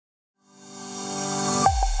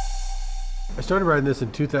I started writing this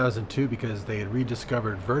in 2002 because they had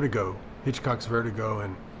rediscovered Vertigo, Hitchcock's Vertigo,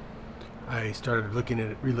 and I started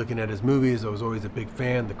re-looking at his movies. I was always a big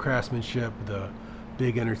fan, the craftsmanship, the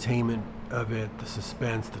big entertainment of it, the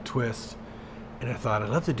suspense, the twist. And I thought, I'd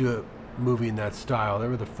love to do a movie in that style. They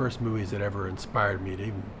were the first movies that ever inspired me to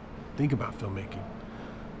even think about filmmaking.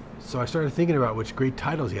 So I started thinking about which great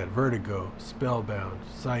titles he had: Vertigo, Spellbound,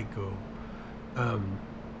 Psycho. I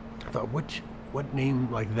thought, what name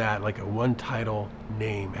like that, like a one title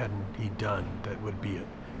name, hadn't he done that would be it?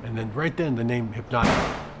 And then right then the name Hypnotic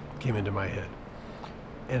came into my head.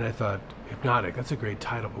 And I thought, Hypnotic, that's a great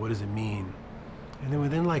title, but what does it mean? And then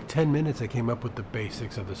within like 10 minutes I came up with the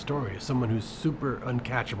basics of the story. Someone who's super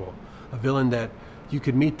uncatchable. A villain that you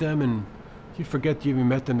could meet them and you forget you even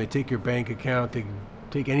met them. They take your bank account, they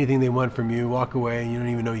take anything they want from you, walk away, and you don't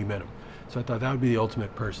even know you met them. So I thought that would be the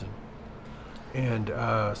ultimate person. And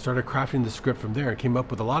started crafting the script from there and came up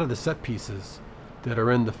with a lot of the set pieces that are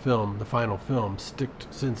in the film, the final film,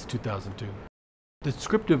 since 2002. The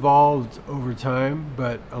script evolved over time,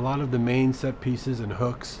 but a lot of the main set pieces and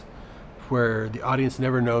hooks where the audience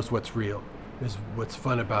never knows what's real is what's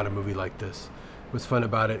fun about a movie like this. What's fun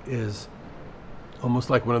about it is almost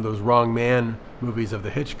like one of those wrong man movies of the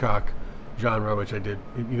Hitchcock genre, which I did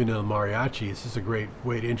even in El Mariachi. It's just a great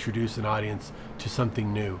way to introduce an audience to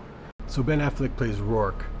something new. So Ben Affleck plays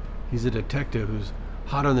Rourke. He's a detective who's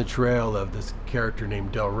hot on the trail of this character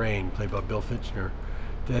named Delrain, played by Bill Fichtner,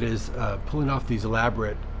 that is pulling off these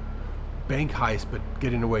elaborate bank heists but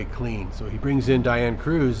getting away clean. So he brings in Diana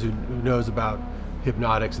Cruz, who knows about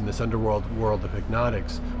hypnotics and this underworld world of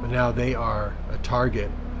hypnotics, but now they are a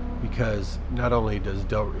target because not only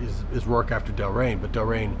is Rourke after Delrain, but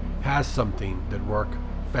Delrain has something that Rourke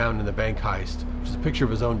found in the bank heist, which is a picture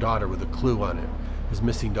of his own daughter with a clue on it, his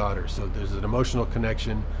missing daughter. So there's an emotional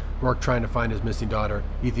connection. Rourke trying to find his missing daughter.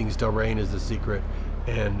 He thinks Delrain is the secret,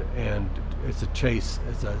 and it's a chase.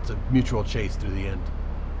 It's a mutual chase through the end.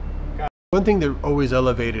 One thing that always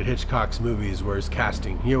elevated Hitchcock's movies was his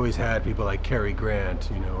casting. He always had people like Cary Grant,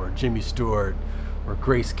 or Jimmy Stewart, or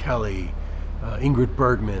Grace Kelly, Ingrid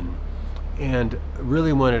Bergman, and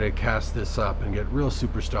really wanted to cast this up and get real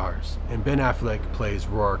superstars. And Ben Affleck plays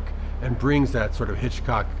Rourke and brings that sort of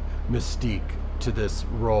Hitchcock mystique to this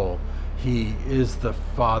role. He is the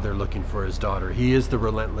father looking for his daughter. He is the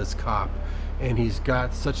relentless cop. And he's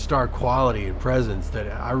got such star quality and presence that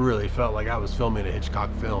I really felt like I was filming a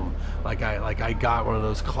Hitchcock film. Like I got one of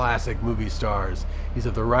those classic movie stars. He's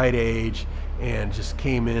of the right age and just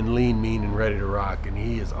came in lean, mean, and ready to rock. And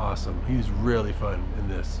he is awesome. He's really fun in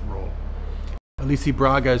this role. Alicia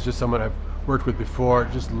Braga is just someone I've worked with before.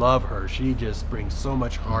 Just love her. She just brings so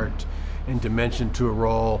much heart and dimension to a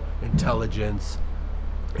role, intelligence,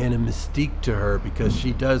 and a mystique to her because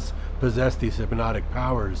she does possess these hypnotic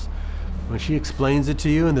powers. When she explains it to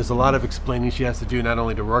you, and there's a lot of explaining she has to do not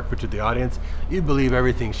only to Rourke but to the audience, you believe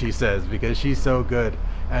everything she says because she's so good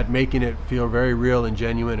at making it feel very real and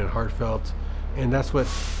genuine and heartfelt. And that's what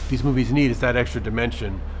these movies need, is that extra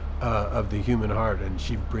dimension of the human heart, and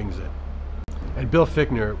she brings it. And Bill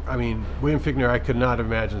Fichtner, William Fichtner, I could not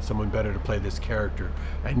imagine someone better to play this character.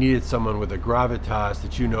 I needed someone with a gravitas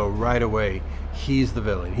that you know right away, he's the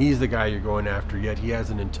villain, he's the guy you're going after, yet he has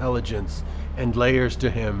an intelligence and layers to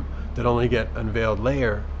him that only get unveiled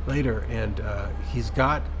later, and he's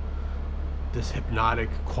got this hypnotic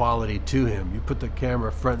quality to him. You put the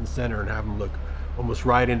camera front and center and have him look almost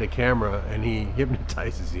right into camera and he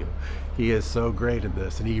hypnotizes you. He is so great in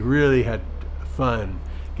this, and he really had fun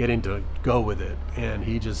getting to go with it, and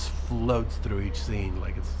he just floats through each scene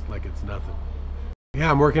like it's nothing. Yeah,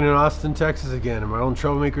 I'm working in Austin, Texas again in my own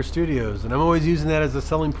Troublemaker Studios, and I'm always using that as a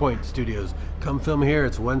selling point. Studios, come film here,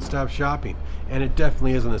 it's one-stop shopping, and it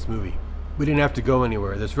definitely is in this movie. We didn't have to go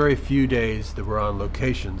anywhere. There's very few days that we're on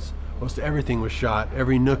locations. Most everything was shot,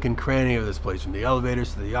 every nook and cranny of this place, from the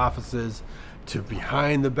elevators to the offices, to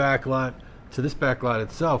behind the back lot, to this back lot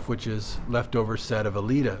itself, which is leftover set of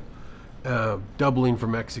Alita, doubling for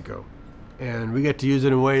Mexico. And we get to use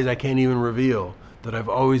it in ways I can't even reveal that I've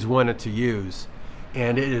always wanted to use.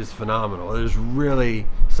 And it is phenomenal. It is really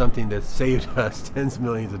something that saved us tens of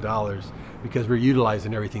millions of dollars because we're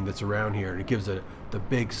utilizing everything that's around here, and it gives it the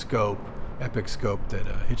big scope, epic scope that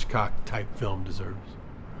a Hitchcock-type film deserves.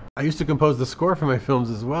 I used to compose the score for my films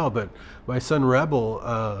as well, but my son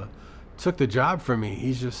Rebel took the job from me.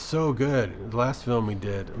 He's just so good. The last film we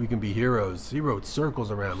did, We Can Be Heroes, he wrote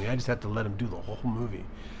circles around me. I just had to let him do the whole movie.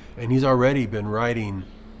 And he's already been writing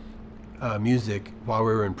music while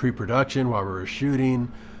we were in pre-production, while we were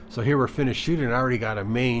shooting. So here we're finished shooting, and I already got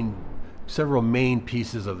several main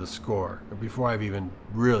pieces of the score before I've even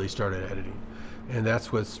really started editing. And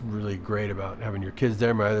that's what's really great about having your kids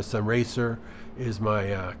there. My other son, Racer, is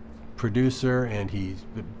my producer, and he's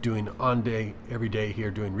doing every day here,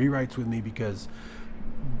 doing rewrites with me, because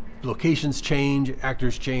locations change,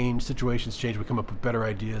 actors change, situations change. We come up with better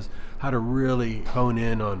ideas, how to really hone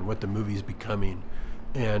in on what the movie's becoming.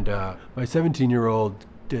 And my 17-year-old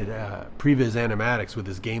did previs animatics with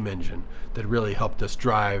his game engine that really helped us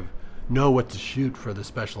know what to shoot for the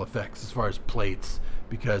special effects as far as plates,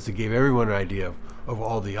 because it gave everyone an idea of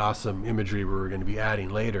all the awesome imagery we were going to be adding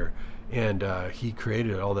later. And he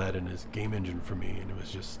created all that in his game engine for me, and it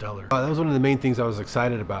was just stellar. That was one of the main things I was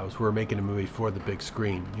excited about, was we were making a movie for the big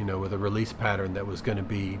screen, you know, with a release pattern that was going to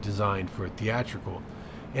be designed for theatrical,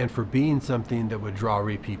 and for being something that would draw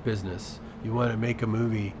repeat business. You want to make a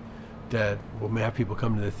movie that will have people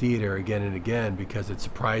come to the theater again and again because it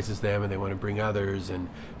surprises them and they want to bring others, and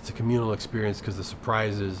it's a communal experience because the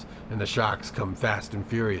surprises and the shocks come fast and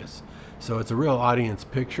furious. So it's a real audience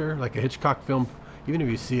picture, like a Hitchcock film. Even if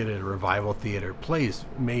you see it at a revival theater, plays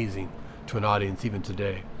amazing to an audience even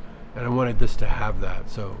today. And I wanted this to have that.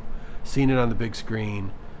 So seeing it on the big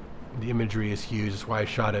screen, the imagery is huge. That's why I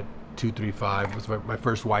shot it 235. It was my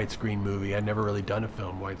first widescreen movie. I'd never really done a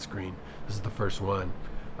film widescreen. This is the first one.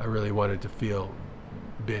 I really wanted to feel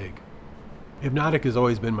big. Hypnotic has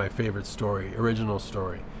always been my favorite story, original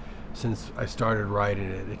story. Since I started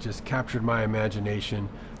writing it, it just captured my imagination,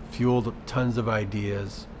 fueled tons of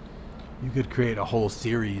ideas. You could create a whole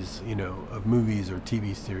series, you know, of movies or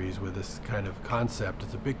TV series with this kind of concept.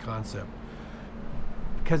 It's a big concept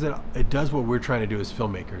because it does what we're trying to do as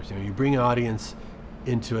filmmakers. You know, you bring an audience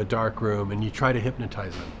into a dark room and you try to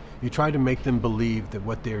hypnotize them. You try to make them believe that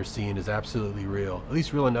what they are seeing is absolutely real, at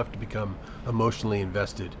least real enough to become emotionally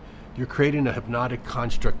invested. You're creating a hypnotic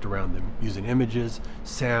construct around them, using images,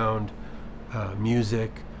 sound,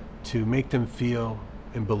 music, to make them feel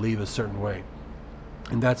and believe a certain way.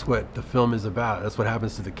 And that's what the film is about. That's what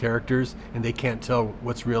happens to the characters, and they can't tell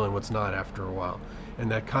what's real and what's not after a while.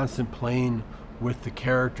 And that constant playing with the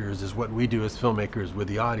characters is what we do as filmmakers with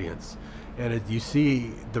the audience. And you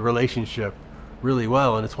see the relationship really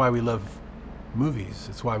well, and it's why we love movies.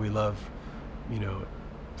 It's why we love, you know,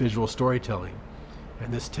 visual storytelling.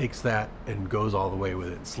 And this takes that and goes all the way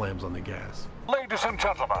with it, slams on the gas. Ladies and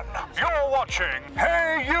gentlemen, you're watching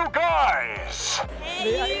Hey You Guys!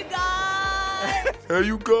 Hey, you guys! Hey,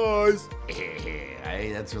 you guys!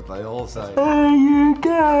 Hey, that's what they all say. Hey, you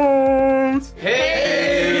guys!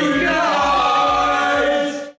 Hey, you guys!